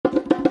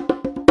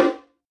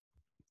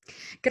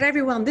Good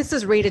everyone, this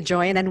is Rita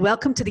Joyan and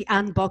welcome to the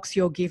Unbox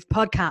Your Gift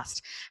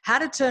podcast, how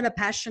to turn a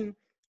passion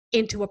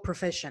into a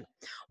profession.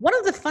 One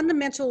of the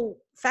fundamental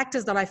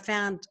factors that I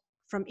found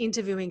from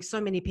interviewing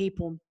so many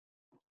people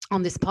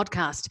on this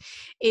podcast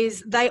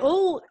is they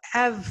all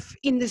have,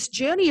 in this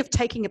journey of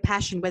taking a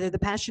passion, whether the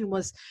passion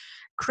was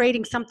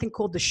creating something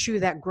called the shoe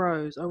that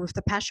grows, or if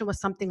the passion was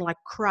something like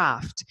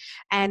craft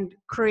and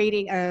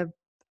creating a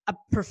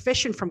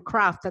profession from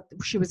craft that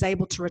she was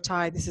able to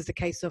retire. This is the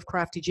case of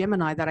Crafty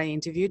Gemini that I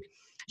interviewed.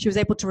 She was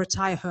able to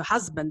retire her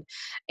husband.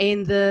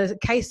 In the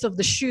case of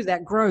the shoe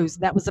that grows,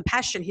 that was a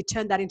passion. He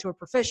turned that into a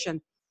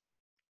profession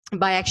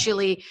by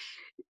actually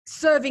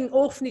serving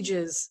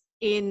orphanages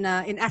in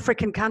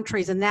African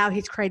countries, and now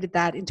he's created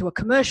that into a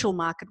commercial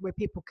market where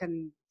people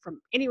can, from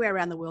anywhere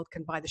around the world,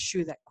 can buy the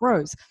shoe that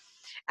grows.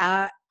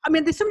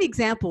 There's so many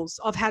examples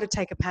of how to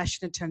take a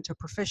passion and turn it to a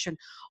profession.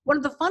 One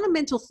of the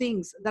fundamental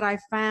things that I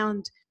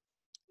found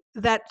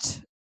that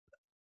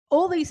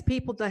all these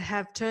people that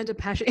have turned a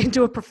passion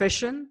into a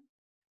profession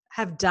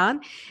have done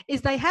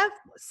is they have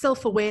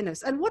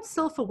self-awareness. And what's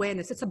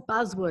self-awareness? It's a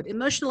buzzword.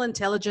 Emotional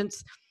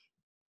intelligence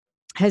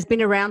has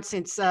been around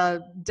since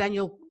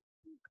Daniel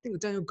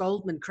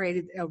Goldman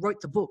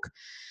wrote the book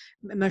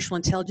Emotional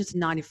Intelligence in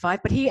 1995,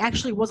 but he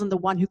actually wasn't the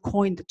one who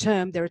coined the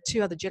term. There are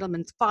two other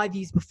gentlemen 5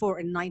 years before,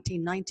 in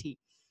 1990,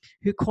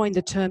 who coined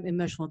the term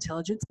emotional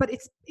intelligence. But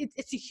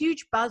it's a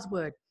huge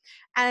buzzword.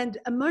 And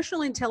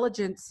emotional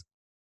intelligence,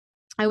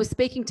 I was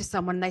speaking to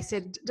someone and they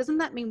said, doesn't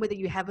that mean whether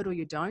you have it or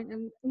you don't?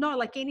 And no,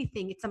 like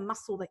anything, it's a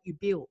muscle that you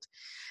build.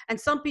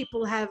 And some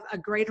people have a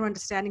greater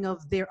understanding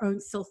of their own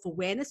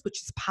self-awareness,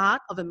 which is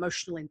part of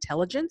emotional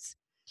intelligence.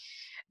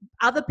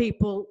 Other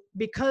people,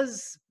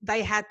 because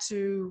they had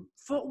to,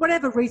 for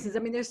whatever reasons,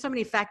 there's so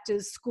many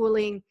factors,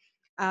 schooling,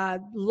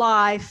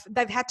 life,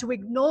 they've had to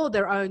ignore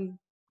their own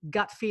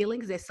gut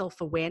feelings, their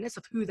self-awareness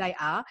of who they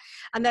are,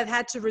 and they've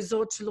had to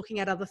resort to looking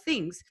at other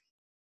things,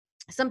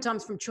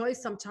 sometimes from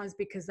choice, sometimes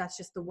because that's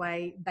just the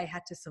way they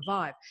had to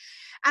survive.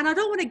 And I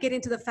don't want to get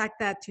into the fact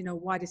that,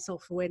 why is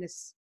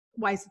self-awareness,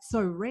 why is it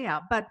so rare?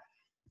 But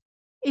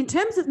in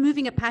terms of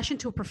moving a passion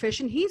to a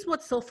profession, here's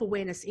what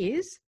self-awareness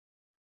is.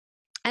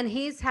 And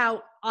here's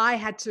how I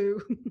had to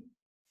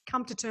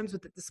come to terms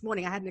with it this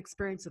morning. I had an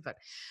experience of it.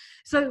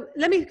 So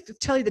let me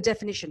tell you the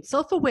definition.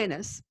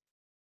 Self-awareness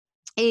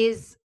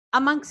is,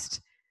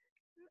 amongst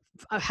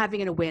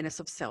having an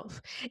awareness of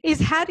self, is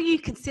how do you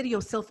consider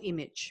your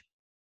self-image?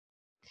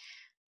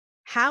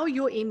 How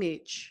your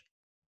image,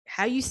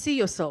 how you see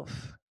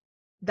yourself,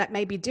 that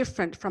may be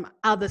different from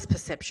others'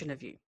 perception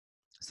of you.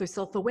 So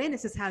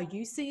self-awareness is how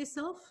you see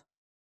yourself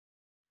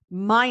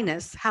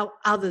minus how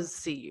others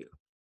see you.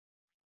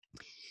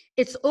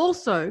 It's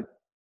also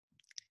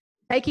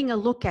taking a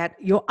look at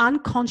your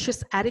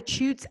unconscious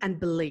attitudes and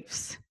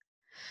beliefs.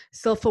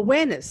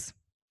 Self-awareness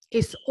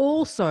is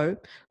also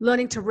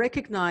learning to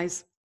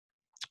recognize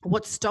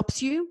what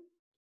stops you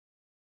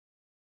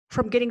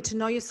from getting to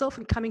know yourself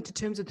and coming to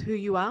terms with who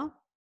you are,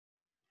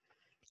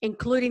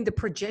 including the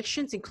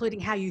projections, including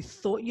how you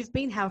thought you've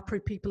been, how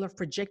people have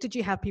projected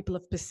you, how people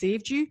have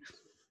perceived you.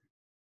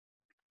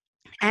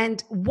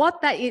 And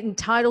what that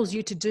entitles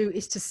you to do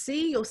is to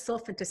see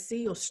yourself and to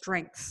see your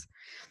strengths.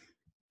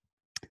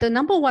 The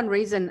number one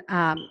reason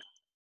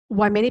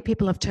why many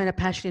people have turned a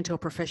passion into a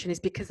profession is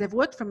because they've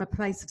worked from a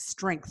place of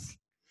strength.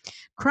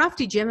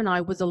 Crafty Gemini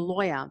was a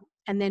lawyer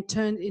and then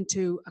turned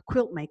into a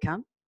quilt maker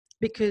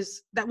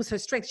because that was her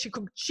strength.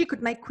 She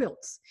could make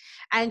quilts,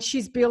 and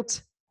she's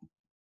built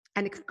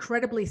an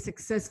incredibly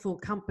successful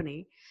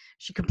company.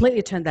 She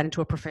completely turned that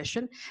into a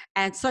profession,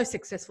 and so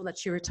successful that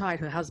she retired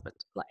her husband.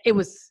 It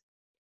was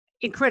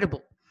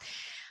incredible.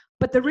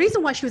 But the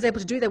reason why she was able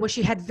to do that was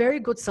she had very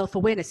good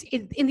self-awareness.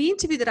 In the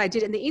interview that I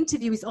did, and the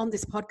interview is on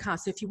this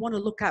podcast, so if you want to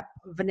look up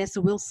Vanessa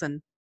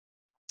Wilson,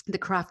 the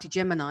Crafty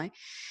Gemini,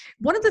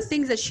 one of the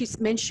things that she's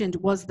mentioned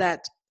was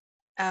that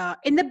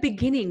in the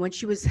beginning, when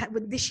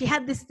she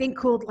had this thing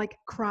called like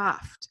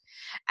craft,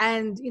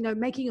 and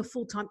making a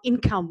full-time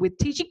income with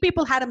teaching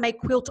people how to make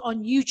quilt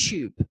on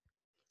YouTube.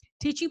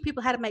 Teaching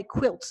people how to make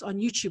quilts on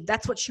YouTube.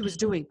 That's what she was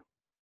doing.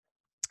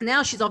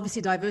 Now she's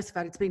obviously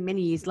diversified. It's been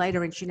many years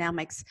later, and she now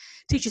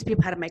teaches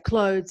people how to make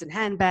clothes and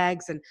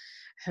handbags, and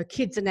her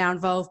kids are now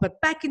involved.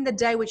 But back in the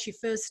day when she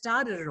first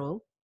started it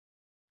all,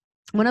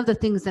 one of the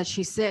things that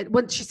she said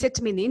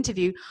to me in the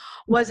interview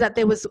was that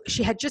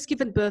she had just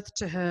given birth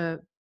to her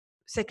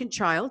second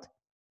child,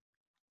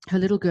 her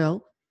little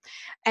girl,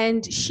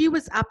 and she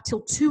was up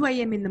till 2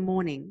 a.m. in the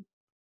morning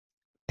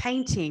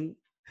painting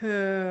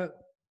her,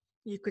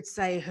 you could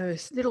say, her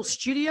little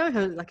studio.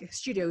 A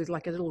studio is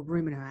like a little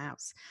room in her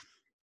house.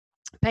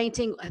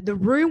 Painting the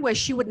room where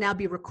she would now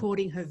be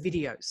recording her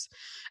videos.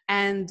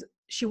 And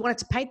she wanted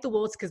to paint the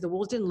walls because the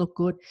walls didn't look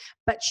good,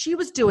 but she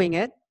was doing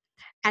it,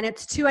 and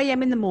it's 2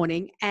 a.m. in the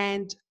morning,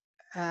 and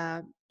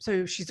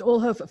so she's all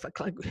her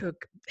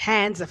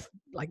hands are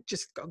like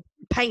just got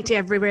paint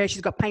everywhere.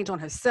 She's got paint on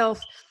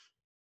herself,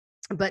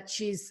 but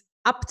she's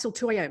up till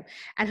 2 a.m.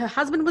 And her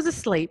husband was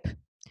asleep,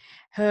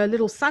 her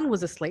little son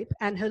was asleep,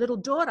 and her little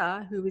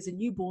daughter, who is a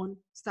newborn,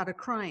 started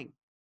crying.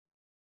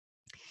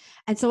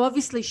 And so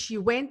obviously she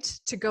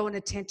went to go and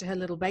attend to her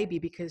little baby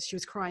because she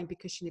was crying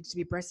because she needed to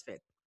be breastfed.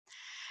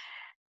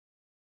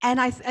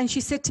 And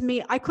she said to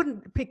me,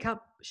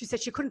 she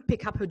said she couldn't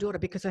pick up her daughter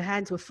because her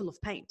hands were full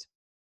of paint.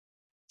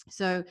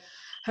 So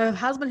her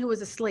husband, who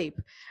was asleep,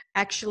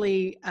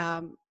 actually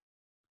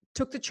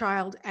took the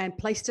child and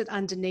placed it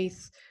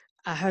underneath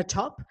her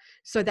top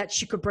so that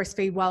she could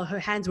breastfeed while her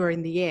hands were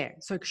in the air.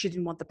 So she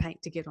didn't want the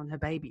paint to get on her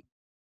baby.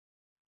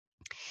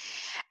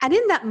 And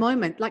in that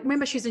moment, like,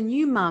 remember, she's a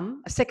new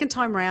mum, a second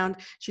time round.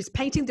 She's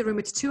painting the room.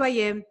 It's 2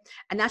 a.m.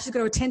 And now she's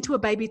going to attend to a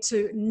baby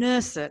to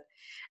nurse it.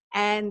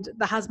 And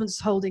the husband's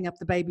holding up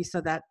the baby so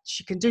that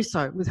she can do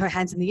so with her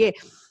hands in the air.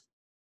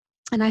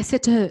 And I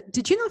said to her,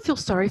 did you not feel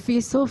sorry for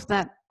yourself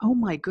that, oh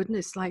my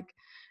goodness, like,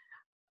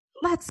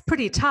 that's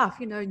pretty tough,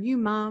 new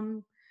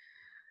mum,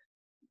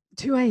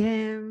 2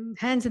 a.m.,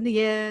 hands in the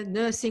air,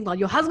 nursing while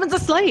your husband's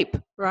asleep,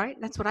 right?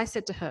 That's what I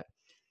said to her.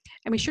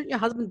 I mean, shouldn't your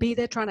husband be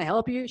there trying to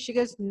help you? She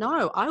goes,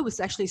 no, I was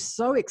actually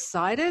so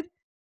excited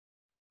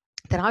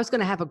that I was going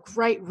to have a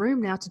great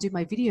room now to do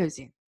my videos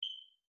in.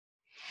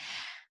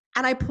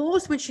 And I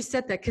paused when she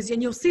said that, because,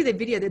 and you'll see the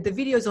video. The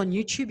video's on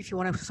YouTube if you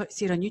want to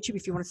see it on YouTube.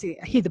 If you want to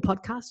hear the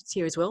podcast, it's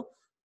here as well.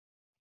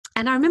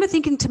 And I remember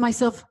thinking to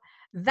myself,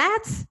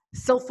 that's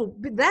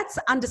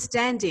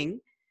understanding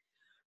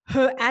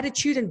her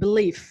attitude and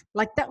belief.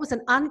 Like, that was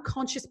an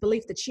unconscious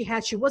belief that she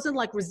had. She wasn't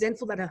like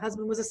resentful that her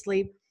husband was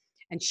asleep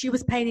and she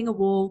was painting a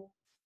wall.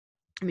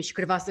 I mean, she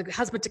could have asked the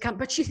husband to come,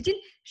 but she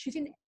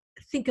didn't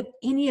think of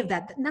any of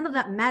that. None of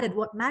that mattered.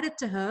 What mattered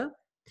to her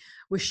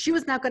was she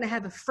was now going to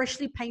have a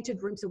freshly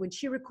painted room. So when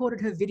she recorded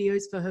her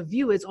videos for her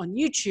viewers on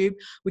YouTube,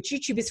 which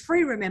YouTube is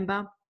free,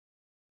 remember,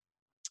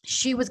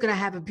 she was going to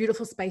have a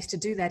beautiful space to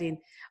do that in,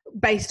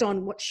 based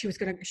on what she was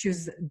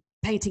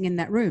painting in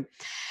that room.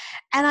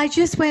 And I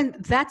just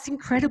went, that's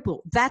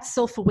incredible. That's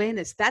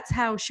self-awareness. That's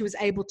how she was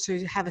able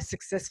to have a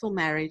successful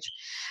marriage,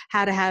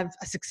 how to have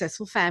a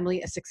successful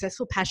family, a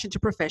successful passion to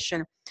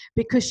profession,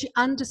 because she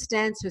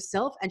understands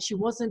herself and she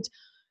wasn't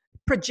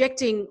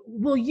projecting,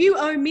 well, you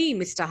owe me,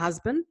 Mr.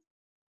 Husband.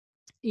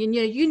 You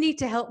need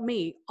to help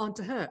me,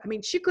 onto her. I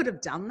mean, she could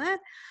have done that,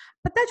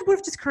 but that would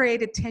have just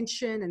created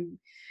tension and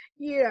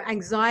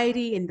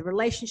anxiety in the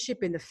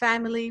relationship, in the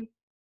family.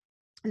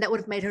 And that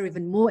would have made her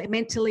even more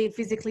mentally and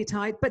physically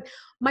tired. But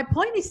my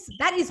point is,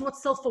 that is what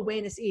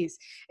self-awareness is.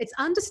 It's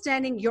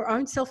understanding your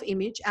own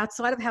self-image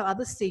outside of how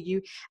others see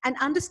you, and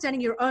understanding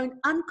your own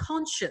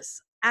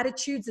unconscious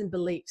attitudes and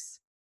beliefs.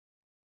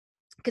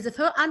 Because if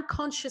her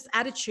unconscious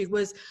attitude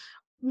was,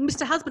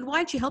 Mr. Husband, why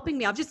aren't you helping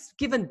me? I've just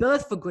given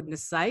birth, for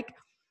goodness sake,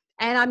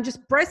 and I'm just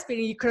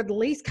breastfeeding. You could at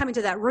least come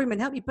into that room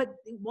and help me. But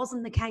it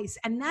wasn't the case.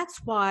 And that's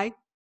why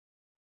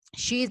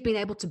she's been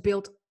able to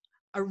build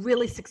a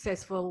really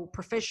successful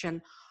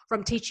profession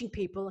from teaching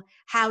people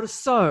how to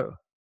sew,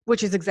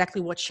 which is exactly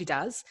what she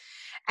does.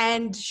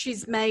 And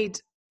she's made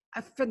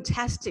a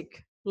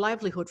fantastic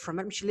livelihood from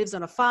it. She lives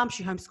on a farm.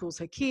 She homeschools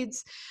her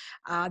kids.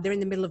 They're in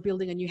the middle of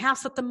building a new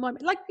house at the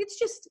moment. Like, it's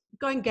just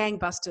going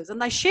gangbusters.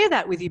 And I share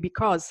that with you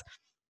because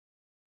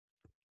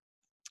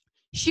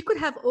she could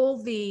have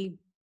all the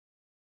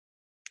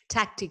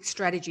tactics,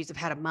 strategies of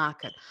how to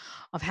market,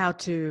 of how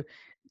to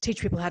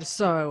teach people how to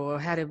sew, or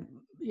how to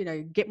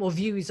get more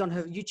views on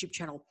her YouTube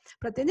channel.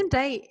 But at the end of the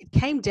day, it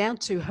came down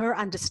to her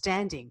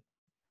understanding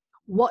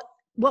what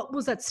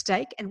was at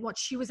stake and what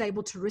she was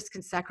able to risk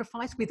and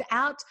sacrifice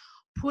without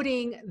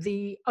putting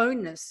the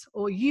onus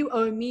or you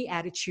owe me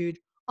attitude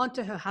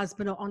onto her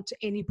husband or onto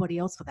anybody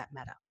else for that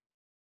matter.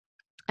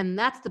 And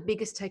that's the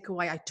biggest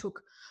takeaway I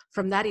took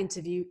from that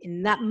interview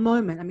in that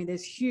moment. I mean,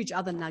 there's huge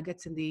other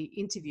nuggets in the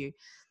interview,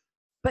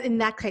 but in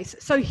that case,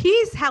 so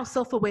here's how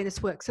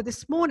self-awareness works. So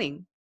this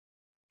morning,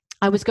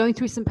 I was going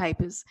through some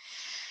papers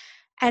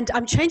and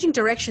I'm changing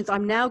directions.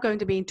 I'm now going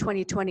to be in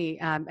 2020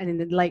 and in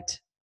the late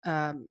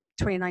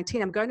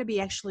 2019, I'm going to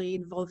be actually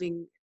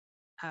involving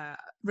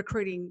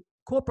recruiting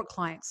corporate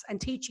clients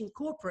and teaching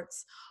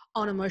corporates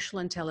on emotional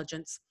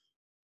intelligence,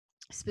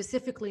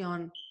 specifically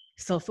on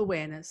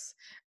self-awareness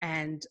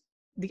and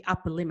the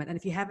upper limit. And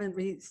if you haven't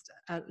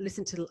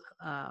listened to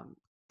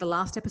the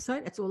last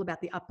episode, it's all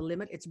about the upper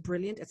limit. It's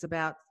brilliant. It's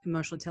about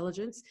emotional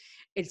intelligence.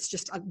 It's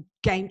just a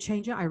game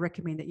changer. I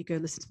recommend that you go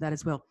listen to that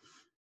as well.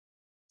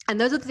 And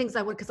those are the things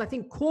I want, because I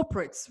think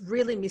corporates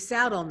really miss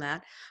out on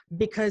that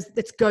because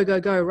it's go, go,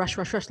 go, rush,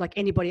 rush, rush, like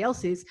anybody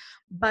else is.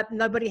 But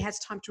nobody has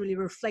time to really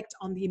reflect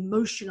on the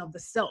emotion of the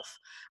self,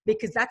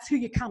 because that's who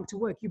you come to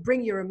work. You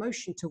bring your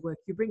emotion to work.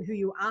 You bring who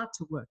you are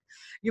to work.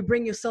 You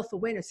bring your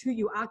self-awareness. Who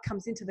you are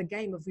comes into the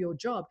game of your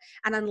job.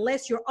 And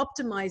unless you're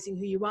optimizing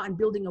who you are and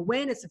building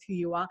awareness of who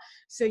you are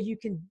so you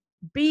can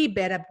be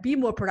better, be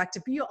more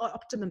productive, be your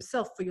optimum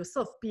self for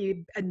yourself,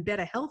 be in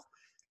better health,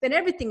 then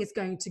everything is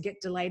going to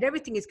get delayed.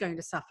 Everything is going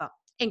to suffer,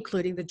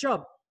 including the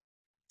job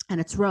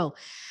and its role.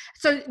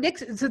 So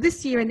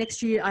this year and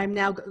next year, I'm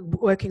now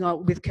working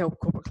on with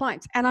corporate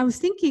clients. And I was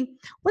thinking,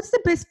 what's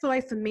the best way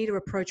for me to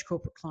approach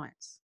corporate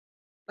clients?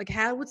 Like,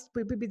 how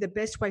would be the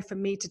best way for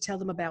me to tell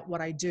them about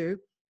what I do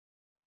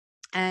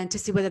and to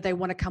see whether they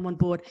want to come on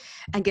board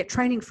and get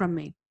training from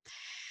me?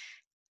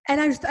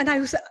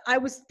 I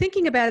was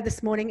thinking about it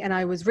this morning, and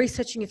I was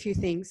researching a few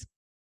things,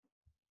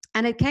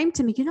 and it came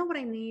to me, you know what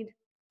I need?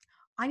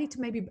 I need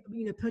to maybe,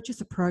 purchase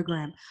a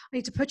program. I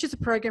need to purchase a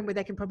program where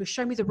they can probably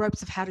show me the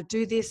ropes of how to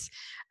do this,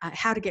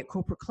 how to get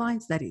corporate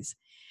clients, that is.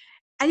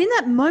 And in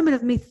that moment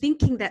of me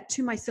thinking that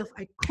to myself,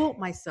 I caught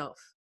myself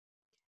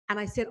and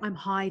I said, I'm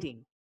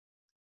hiding.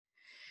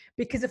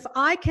 Because if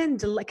I can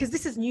delay, because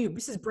this is new,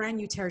 this is brand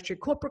new territory.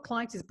 Corporate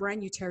clients is brand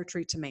new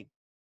territory to me.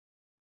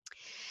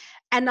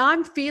 And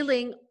I'm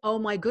feeling, oh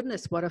my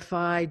goodness, what if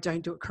I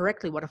don't do it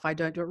correctly? What if I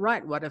don't do it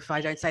right? What if I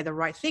don't say the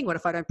right thing? What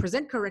if I don't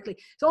present correctly?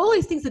 So all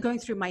these things are going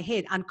through my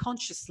head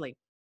unconsciously.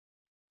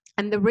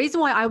 And the reason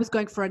why I was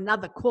going for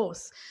another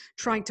course,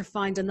 trying to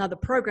find another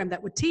program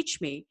that would teach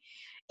me,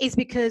 is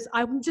because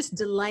I'm just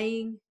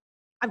delaying.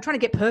 I'm trying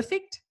to get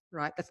perfect,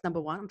 right? That's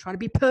number one. I'm trying to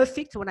be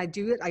perfect. When I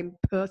do it, I'm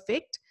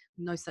perfect.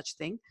 No such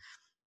thing.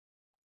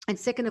 And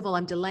second of all,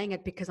 I'm delaying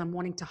it because I'm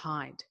wanting to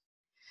hide.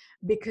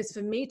 Because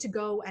for me to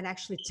go and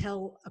actually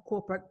tell a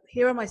corporate,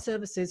 here are my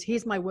services,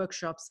 here's my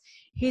workshops,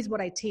 here's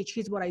what I teach,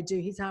 here's what I do,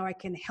 here's how I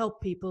can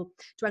help people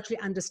to actually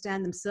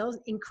understand themselves,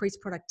 increase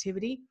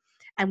productivity.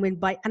 And when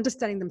by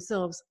understanding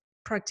themselves,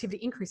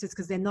 productivity increases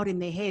because they're not in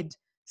their head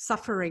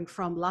suffering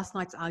from last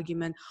night's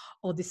argument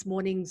or this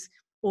morning's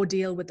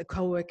ordeal with the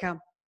coworker.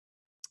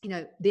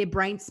 Their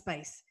brain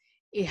space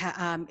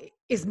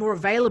is more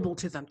available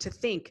to them to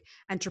think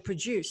and to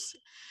produce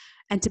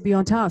and to be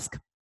on task.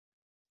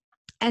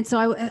 And so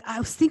I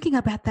was thinking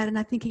about that, and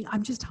I'm thinking,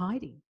 I'm just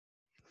hiding.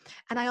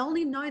 And I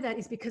only know that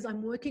is because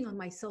I'm working on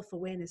my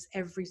self-awareness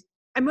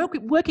I'm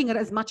working at it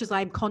as much as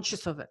I'm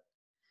conscious of it.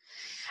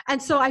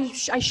 And so I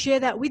share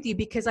that with you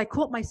because I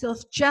caught myself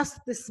just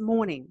this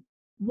morning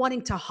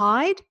wanting to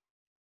hide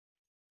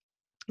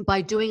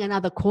by doing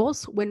another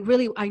course when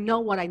really I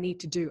know what I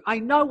need to do. I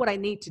know what I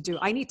need to do.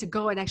 I need to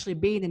go and actually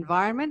be in an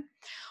environment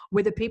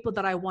where the people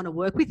that I want to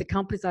work with, the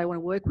companies that I want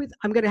to work with,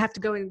 I'm going to have to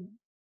go and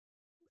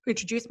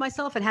introduce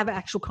myself and have an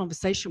actual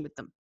conversation with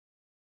them,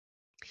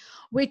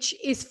 which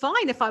is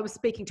fine if I was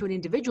speaking to an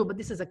individual, but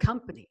this is a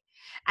company.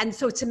 And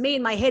so to me,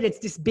 in my head, it's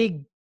this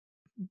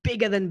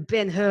bigger than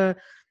Ben-Hur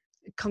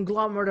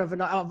conglomerate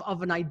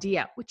of an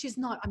idea, which is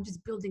not. I'm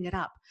just building it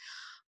up.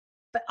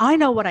 But I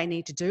know what I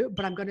need to do,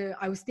 but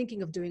I was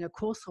thinking of doing a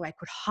course so I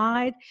could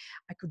hide,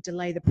 I could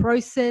delay the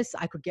process,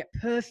 I could get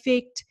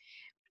perfect.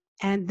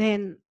 And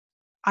then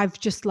I'm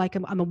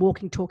a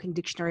walking, talking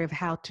dictionary of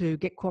how to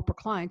get corporate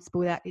clients, but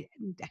without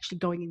actually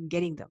going and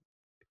getting them.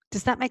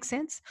 Does that make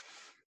sense?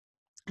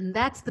 And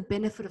that's the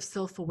benefit of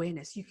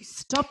self-awareness. You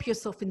stop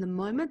yourself in the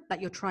moment that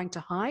you're trying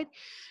to hide.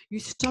 You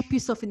stop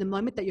yourself in the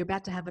moment that you're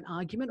about to have an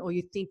argument or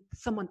you think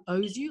someone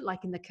owes you,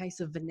 like in the case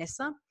of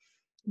Vanessa,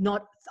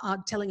 not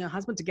telling her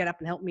husband to get up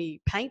and help me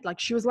paint. Like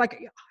she was like,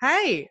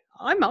 hey,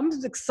 I'm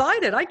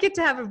excited. I get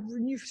to have a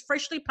new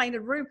freshly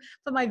painted room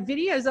for my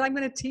videos that I'm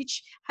going to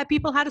teach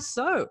people how to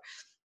sew.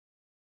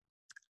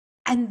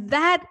 And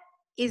that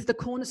is the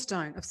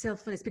cornerstone of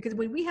self-awareness, because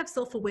when we have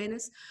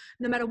self-awareness,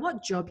 no matter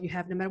what job you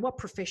have, no matter what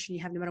profession you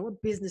have, no matter what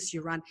business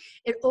you run,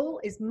 it all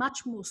is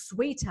much more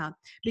sweeter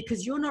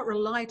because you're not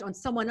reliant on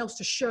someone else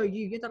to show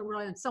you. You're not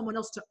relying on someone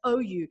else to owe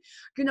you.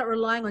 You're not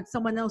relying on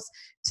someone else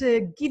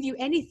to give you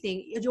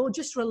anything. You're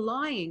just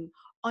relying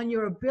on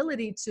your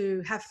ability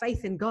to have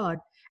faith in God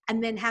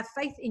and then have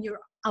faith in your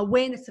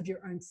awareness of your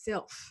own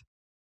self.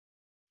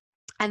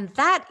 And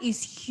that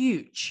is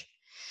huge.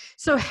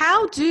 So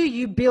how do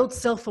you build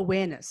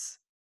self-awareness?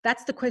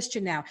 That's the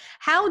question now.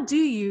 How do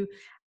you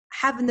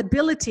have an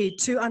ability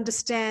to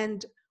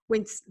understand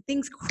when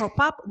things crop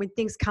up, when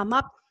things come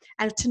up,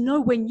 and to know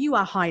when you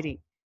are hiding?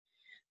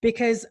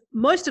 Because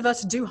most of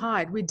us do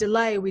hide. We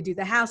delay, we do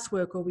the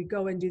housework, or we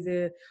go and do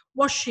the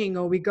washing,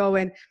 or we go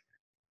on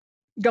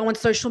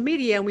social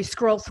media and we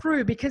scroll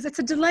through because it's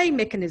a delay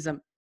mechanism.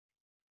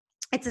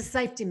 It's a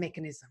safety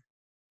mechanism.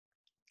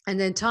 And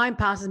then time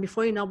passes, and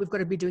before you know, we've got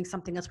to be doing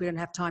something else. We don't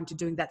have time to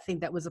doing that thing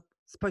that was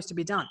supposed to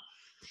be done.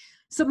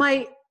 So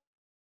my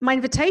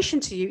invitation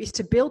to you is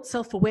to build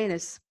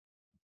self-awareness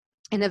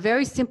in a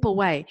very simple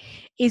way.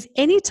 Is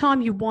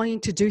anytime you're wanting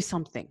to do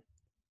something,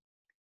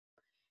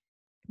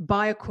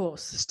 buy a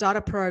course, start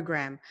a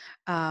program,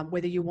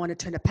 whether you want to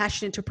turn a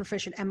passion into a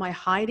profession, am I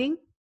hiding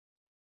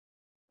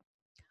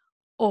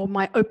or am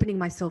I opening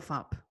myself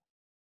up?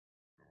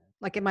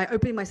 Like, am I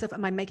opening myself?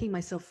 Am I making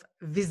myself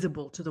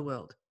visible to the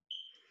world?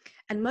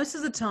 And most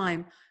of the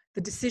time,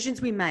 the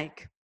decisions we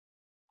make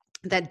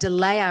that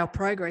delay our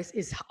progress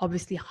is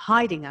obviously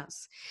hiding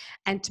us.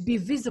 And to be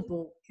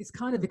visible is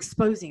kind of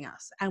exposing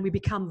us, and we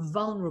become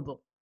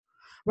vulnerable,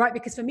 right?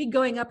 Because for me,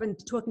 going up and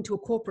talking to a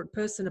corporate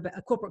person, about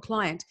a corporate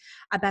client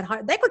about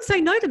how they could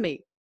say no to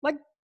me. Like,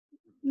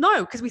 no,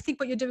 because we think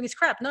what you're doing is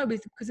crap. No,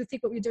 because we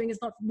think what you're doing is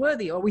not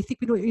worthy, or we think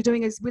what you're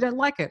doing is, we don't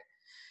like it.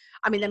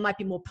 I mean, they might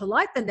be more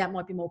polite than that,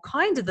 might be more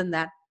kinder than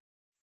that,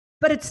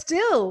 but it's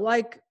still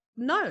like,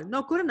 no,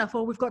 not good enough,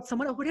 or we've got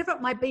someone, or whatever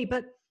it might be.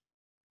 But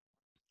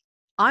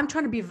I'm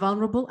trying to be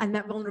vulnerable, and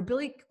that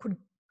vulnerability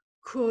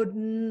could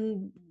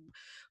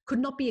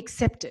not be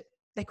accepted.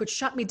 They could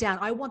shut me down.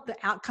 I want the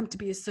outcome to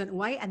be a certain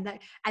way,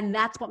 and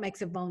that's what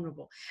makes it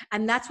vulnerable.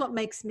 And that's what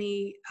makes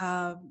me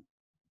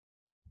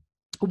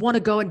want to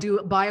go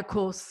and buy a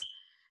course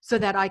so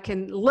that I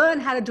can learn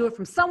how to do it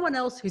from someone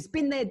else who's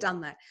been there,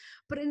 done that.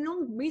 But in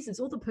all reasons,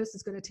 all the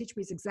person's going to teach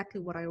me is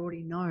exactly what I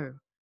already know.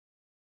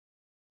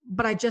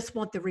 But I just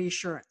want the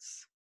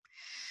reassurance.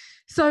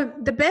 So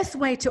the best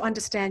way to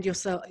understand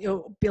yourself,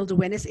 build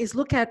awareness, is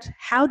look at,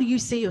 how do you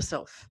see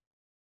yourself?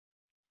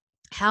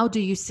 How do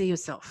you see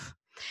yourself?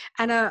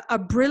 And a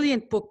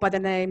brilliant book by the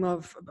name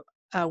of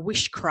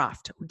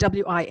Wishcraft,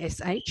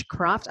 W-I-S-H,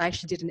 Craft. I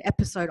actually did an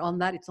episode on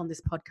that. It's on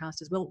this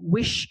podcast as well.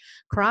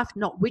 Wishcraft,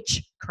 not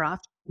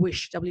witchcraft,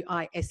 Wish,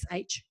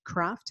 W-I-S-H,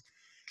 Craft.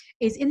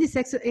 Is in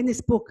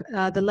this book,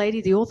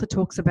 the author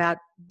talks about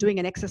doing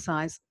an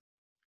exercise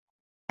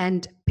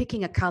and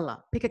picking a color.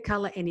 Pick a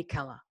color, any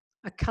color.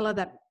 A color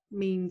that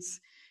means,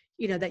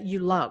 that you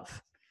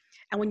love.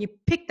 And when you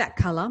pick that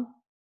color,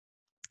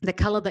 the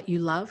color that you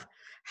love,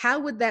 how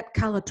would that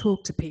color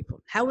talk to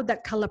people? How would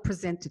that color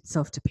present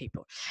itself to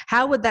people?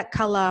 How would that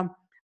color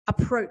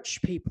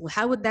approach people?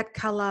 How would that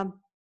color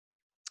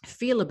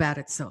feel about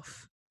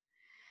itself?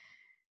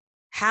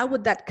 How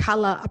would that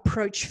color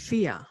approach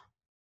fear?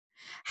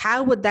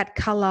 How would that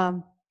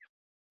color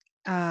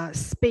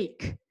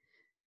speak?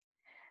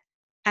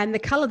 And the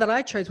color that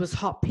I chose was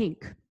hot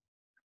pink.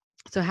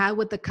 So how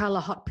would the color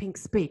hot pink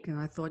speak? And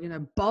I thought,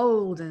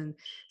 bold and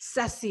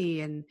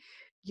sassy and,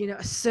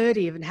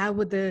 assertive. And how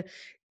would the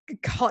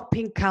hot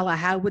pink color,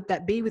 how would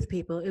that be with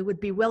people? It would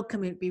be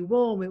welcome, it would be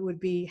warm, it would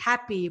be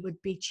happy, it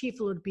would be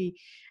cheerful, it would be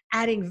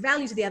adding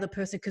value to the other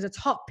person because it's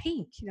hot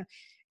pink,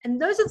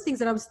 And those are the things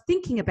that I was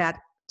thinking about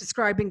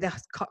describing the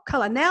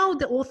color. Now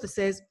the author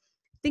says,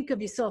 think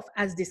of yourself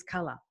as this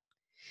color,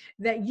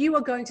 that you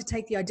are going to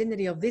take the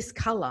identity of this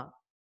color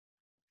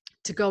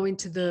to go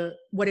into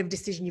whatever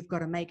decision you've got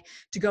to make,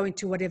 to go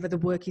into whatever the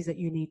work is that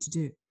you need to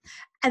do.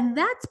 And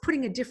that's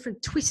putting a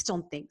different twist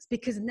on things,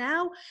 because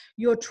now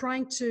you're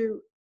trying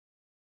to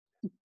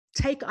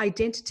take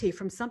identity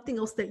from something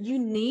else that you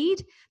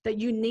need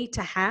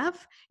to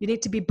have. You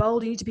need to be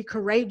bold, you need to be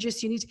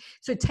courageous,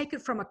 so take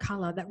it from a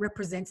color that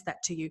represents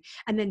that to you,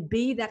 and then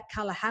be that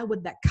color. How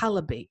would that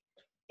color be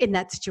in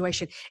that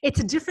situation? It's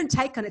a different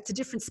take on it, it's a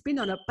different spin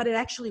on it, but it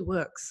actually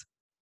works.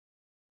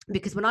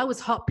 Because when I was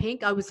hot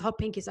pink, I was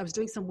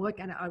doing some work,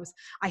 and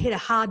I hit a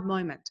hard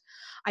moment.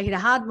 I hit a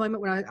hard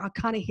moment when I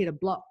kind of hit a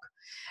block.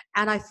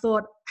 And I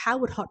thought, how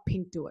would hot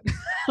pink do it?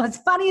 As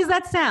funny as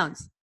that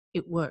sounds,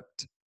 it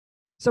worked.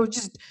 So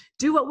just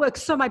do what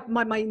works. So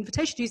my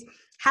invitation to you is,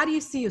 how do you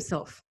see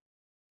yourself?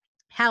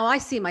 How I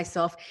see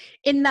myself.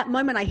 In that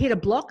moment, I hit a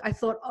block. I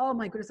thought, oh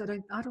my goodness, I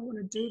don't want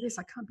to do this.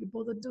 I can't be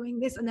bothered doing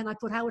this. And then I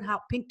thought, how would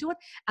hot pink do it?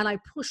 And I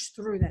pushed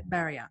through that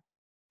barrier.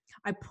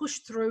 I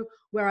pushed through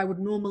where I would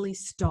normally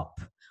stop,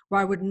 where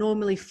I would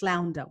normally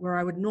flounder, where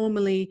I would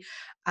normally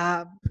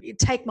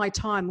take my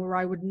time, where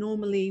I would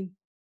normally,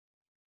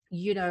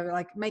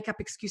 make up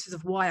excuses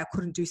of why I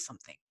couldn't do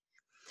something.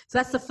 So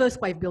that's the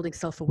first way of building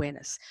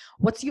self-awareness.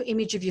 What's your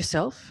image of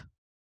yourself?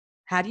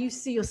 How do you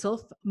see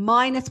yourself?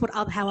 Minus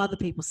how other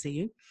people see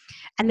you.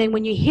 And then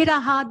when you hit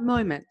a hard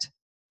moment,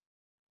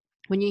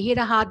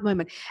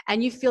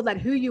 and you feel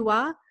that who you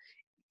are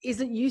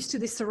isn't used to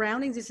the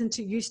surroundings, isn't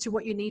used to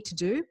what you need to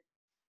do,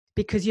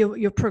 because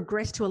you've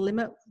progressed to a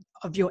limit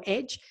of your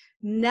edge.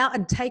 Now,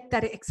 and take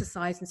that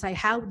exercise and say,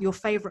 how your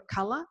favorite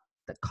color,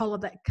 that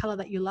color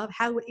that you love,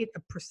 how would it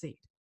proceed?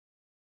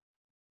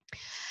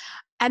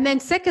 And then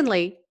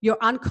secondly, your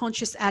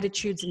unconscious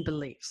attitudes and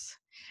beliefs.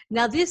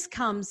 Now this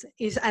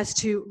is as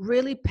to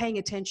really paying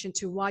attention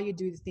to why you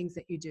do the things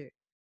that you do,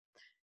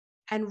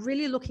 and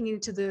really looking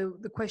into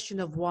the question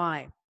of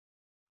why.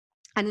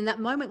 And in that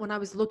moment when I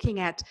was looking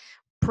at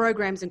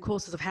programs and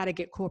courses of how to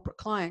get corporate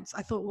clients,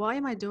 I thought, why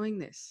am I doing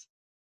this?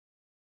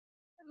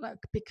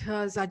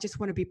 Because I just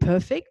want to be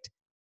perfect,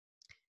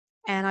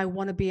 and I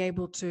want to be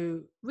able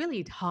to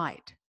really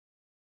hide.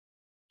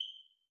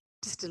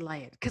 Just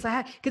delay it.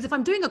 Because if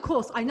I'm doing a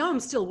course, I know I'm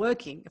still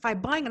working. If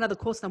I'm buying another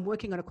course and I'm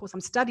working on a course,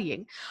 I'm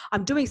studying,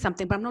 I'm doing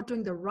something, but I'm not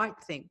doing the right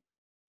thing.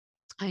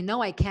 I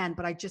know I can,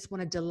 but I just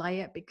want to delay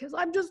it because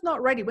I'm just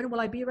not ready. When will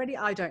I be ready?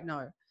 I don't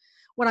know.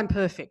 When I'm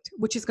perfect,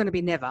 which is going to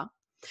be never.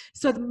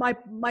 So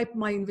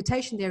my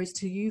invitation there is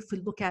to you to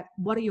look at,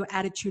 what are your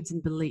attitudes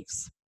and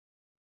beliefs?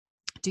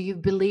 Do you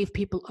believe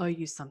people owe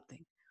you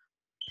something?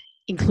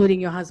 Including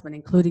your husband,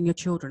 including your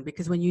children,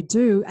 because when you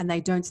do and they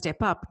don't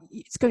step up,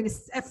 it's going to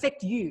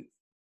affect you.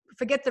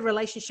 Forget the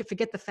relationship,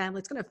 forget the family,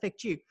 it's going to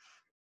affect you.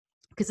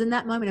 Because in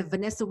that moment, if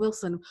Vanessa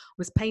Wilson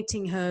was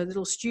painting her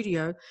little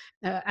studio,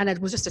 and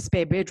it was just a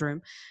spare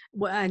bedroom,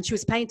 and she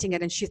was painting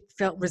it, and she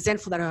felt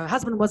resentful that her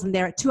husband wasn't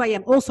there at 2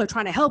 a.m. also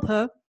trying to help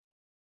her,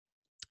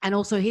 and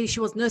also she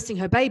was nursing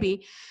her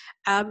baby,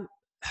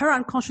 her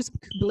unconscious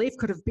belief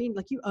could have been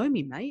like, you owe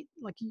me, mate.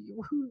 Like,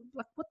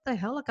 what the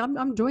hell? Like,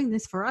 I'm doing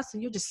this for us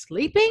and you're just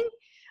sleeping?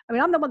 I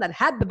mean, I'm the one that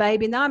had the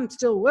baby, now I'm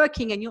still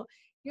working, and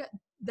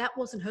that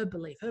wasn't her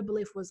belief. Her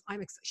belief was,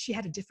 she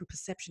had a different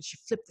perception. She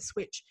flipped the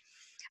switch.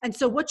 And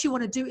so what you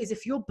want to do is,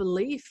 if your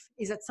belief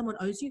is that someone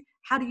owes you,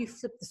 how do you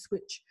flip the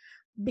switch?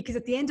 Because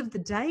at the end of the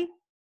day,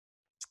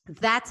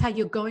 that's how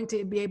you're going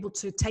to be able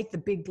to take the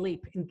big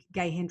leap, in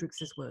Gay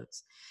Hendricks'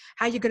 words.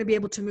 How you're going to be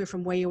able to move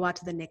from where you are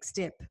to the next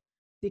step.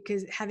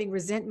 Because having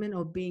resentment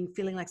or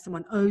feeling like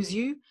someone owes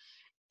you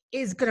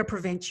is going to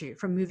prevent you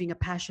from moving a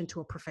passion to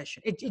a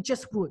profession. It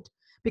just would,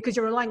 because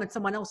you're relying on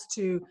someone else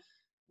to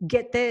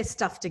get their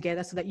stuff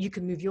together so that you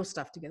can move your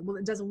stuff together. Well,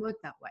 it doesn't work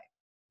that way.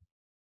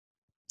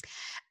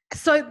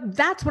 So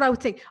that's what I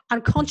would think.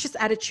 Unconscious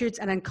attitudes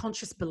and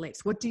unconscious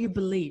beliefs. What do you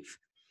believe?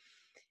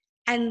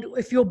 And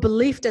if your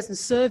belief doesn't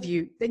serve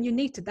you, then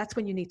that's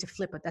when you need to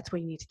flip it. That's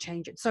when you need to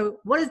change it. So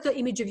what is the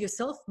image of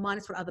yourself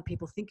minus what other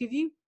people think of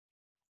you?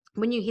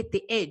 When you hit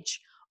the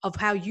edge of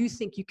how you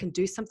think you can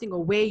do something,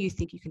 or where you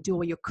think you can do,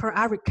 or your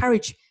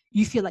courage,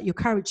 you feel like your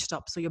courage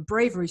stops, or your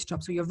bravery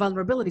stops, or your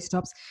vulnerability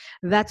stops,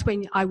 that's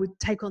when I would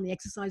take on the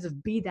exercise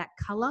of be that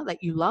color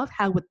that you love.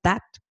 How would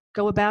that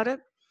go about it?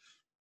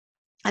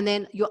 And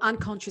then your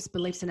unconscious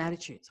beliefs and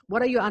attitudes.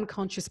 What are your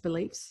unconscious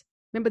beliefs?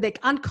 Remember, they're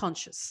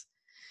unconscious.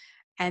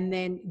 And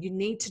then you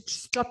need to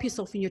stop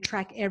yourself in your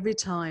track every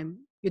time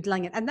you're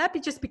delaying it. And that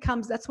just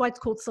becomes, that's why it's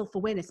called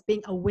self-awareness,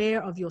 being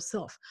aware of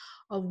yourself,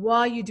 of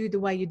why you do the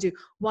way you do,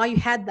 why you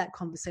had that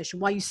conversation,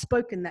 why you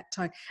spoke in that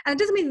tone. And it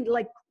doesn't mean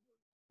like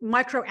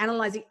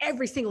micro-analyzing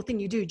every single thing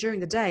you do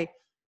during the day.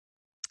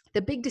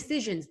 The big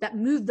decisions that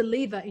move the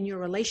lever in your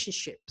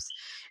relationships,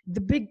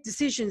 the big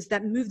decisions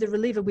that move the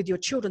lever with your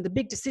children, the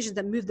big decisions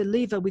that move the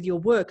lever with your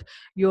work,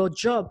 your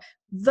job,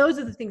 those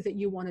are the things that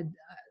you want to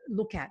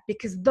look at,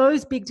 because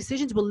those big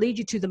decisions will lead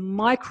you to the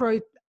micro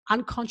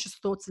unconscious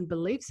thoughts and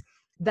beliefs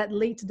that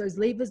lead to those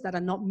levers that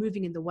are not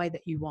moving in the way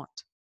that you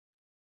want.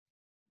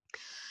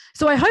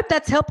 So I hope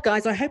that's helped,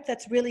 guys. I hope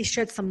that's really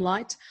shed some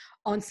light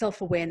on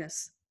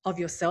self-awareness of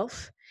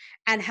yourself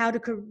and how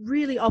to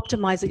really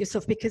optimize it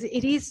yourself, because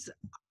it is,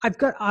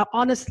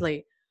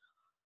 honestly,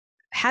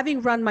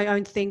 having run my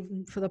own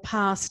thing for the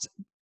past,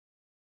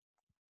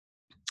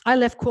 I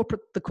left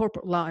the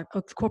corporate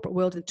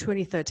world in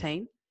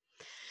 2013.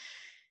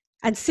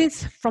 And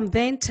since from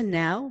then to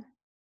now,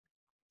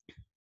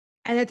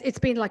 and it's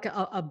been like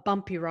a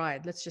bumpy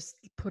ride. Let's just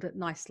put it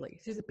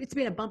nicely. It's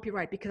been a bumpy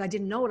ride because I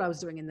didn't know what I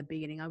was doing in the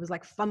beginning. I was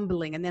like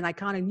fumbling, and then I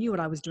kind of knew what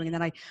I was doing, and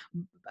then I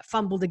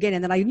fumbled again,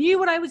 and then I knew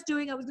what I was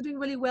doing. I was doing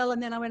really well,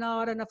 and then I went, oh,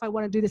 I don't know if I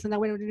want to do this, and I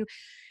went,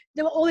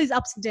 there were all these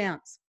ups and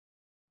downs.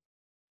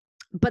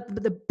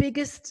 But the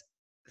biggest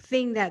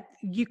thing that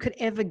you could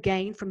ever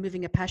gain from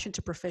moving a passion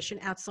to profession,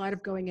 outside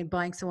of going and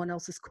buying someone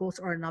else's course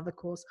or another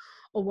course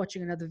or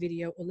watching another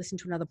video or listening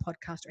to another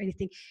podcast or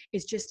anything,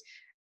 is just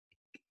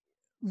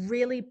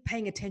really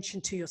paying attention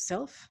to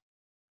yourself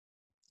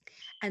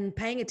and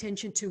paying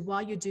attention to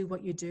why you do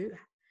what you do,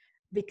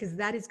 because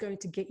that is going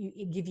to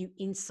give you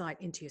insight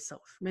into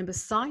yourself. Remember,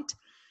 sight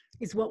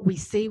is what we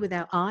see with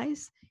our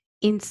eyes.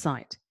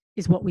 Insight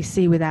is what we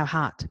see with our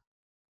heart.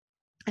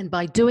 And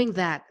by doing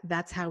that,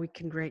 that's how we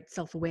can create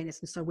self-awareness.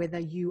 And so whether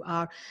you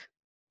are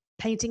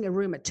painting a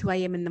room at 2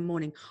 a.m. in the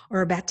morning,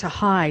 or about to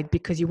hide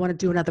because you want to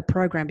do another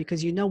program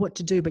because you know what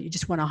to do, but you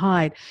just want to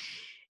hide,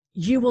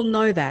 you will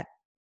know that.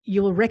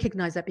 You will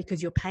recognize that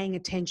because you're paying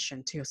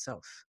attention to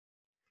yourself.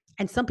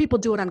 And some people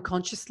do it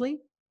unconsciously.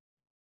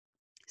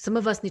 Some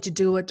of us need to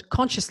do it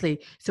consciously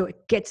so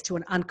it gets to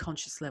an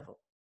unconscious level.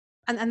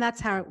 And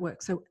that's how it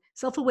works. So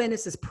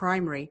self-awareness is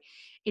primary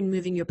in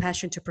moving your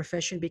passion to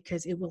profession,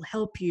 because it will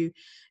help you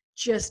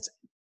just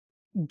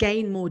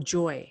gain more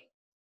joy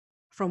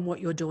from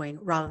what you're doing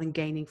rather than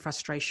gaining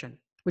frustration,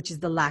 which is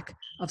the lack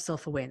of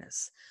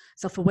self-awareness.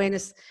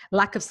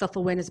 Lack of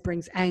self-awareness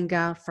brings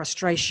anger,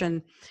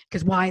 frustration,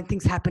 because why are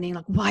things happening?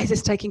 Like, why is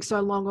this taking so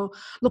long? Or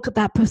look at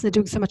that person, they're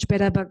doing so much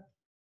better. But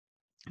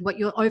what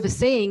you're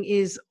overseeing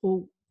is,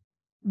 well,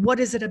 what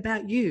is it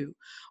about you?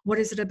 What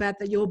is it about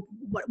that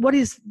what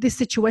is this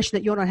situation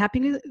that you're not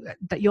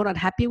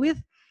happy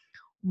with?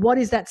 What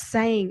is that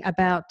saying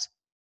about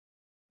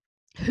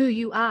who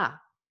you are?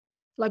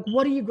 Like,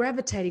 what are you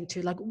gravitating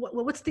to? Like,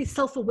 what's the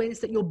self-awareness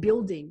that you're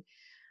building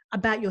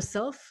about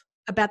yourself,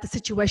 about the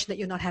situation that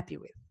you're not happy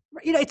with?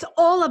 You know, it's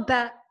all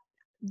about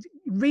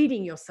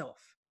reading yourself.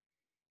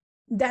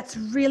 That's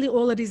really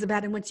all it is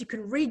about. And once you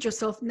can read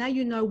yourself, now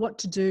you know what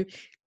to do.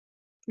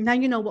 Now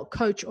you know what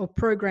coach or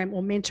program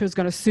or mentor is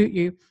going to suit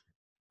you.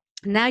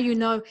 Now you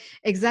know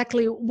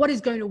exactly what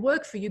is going to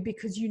work for you,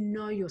 because you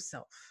know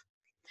yourself.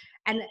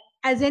 And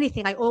as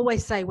anything, I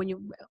always say,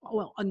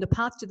 on the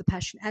path to the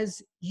passion,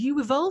 as you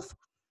evolve,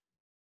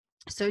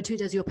 so too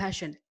does your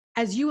passion.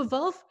 As you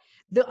evolve,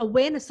 the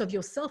awareness of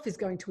yourself is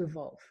going to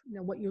evolve. You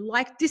know, what you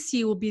like this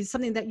year will be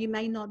something that you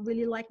may not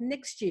really like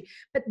next year,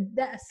 but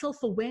that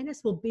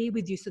self-awareness will be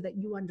with you so that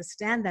you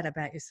understand that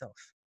about yourself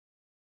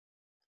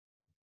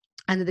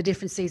and the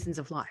different seasons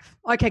of life.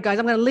 Okay, guys,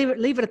 I'm going to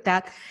leave it at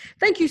that.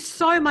 Thank you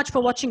so much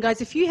for watching, guys.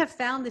 If you have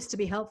found this to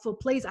be helpful,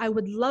 please, I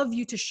would love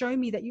you to show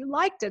me that you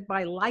liked it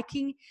by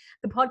liking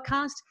the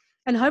podcast,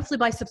 and hopefully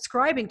by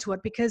subscribing to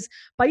it, because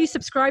by you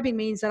subscribing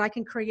means that I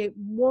can create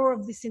more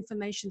of this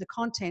information, the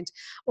content,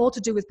 all to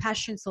do with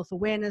passion,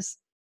 self-awareness,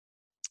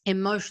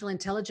 emotional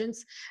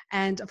intelligence,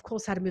 and of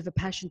course, how to move a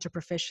passion to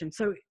profession.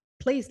 So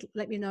please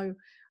let me know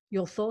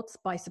your thoughts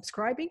by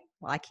subscribing,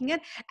 liking it,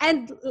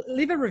 and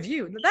leave a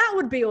review. That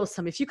would be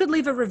awesome. If you could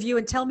leave a review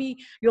and tell me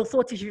your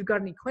thoughts, if you've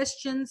got any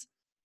questions,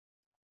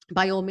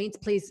 by all means,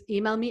 please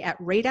email me at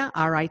Rita,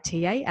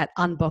 R-I-T-A, at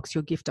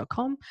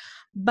unboxyourgift.com.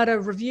 But a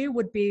review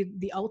would be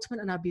the ultimate,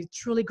 and I'd be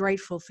truly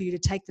grateful for you to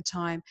take the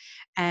time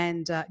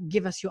and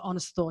give us your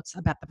honest thoughts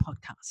about the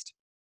podcast.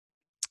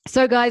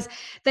 So, guys,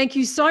 thank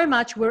you so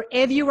much.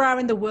 Wherever you are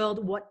in the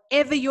world,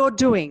 whatever you're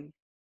doing,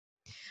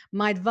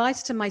 my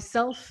advice to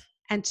myself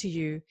and to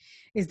you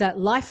is that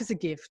life is a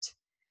gift.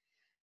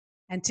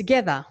 And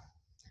together,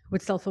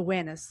 with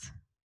self-awareness,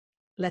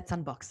 let's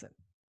unbox it.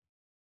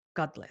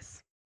 God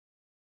bless.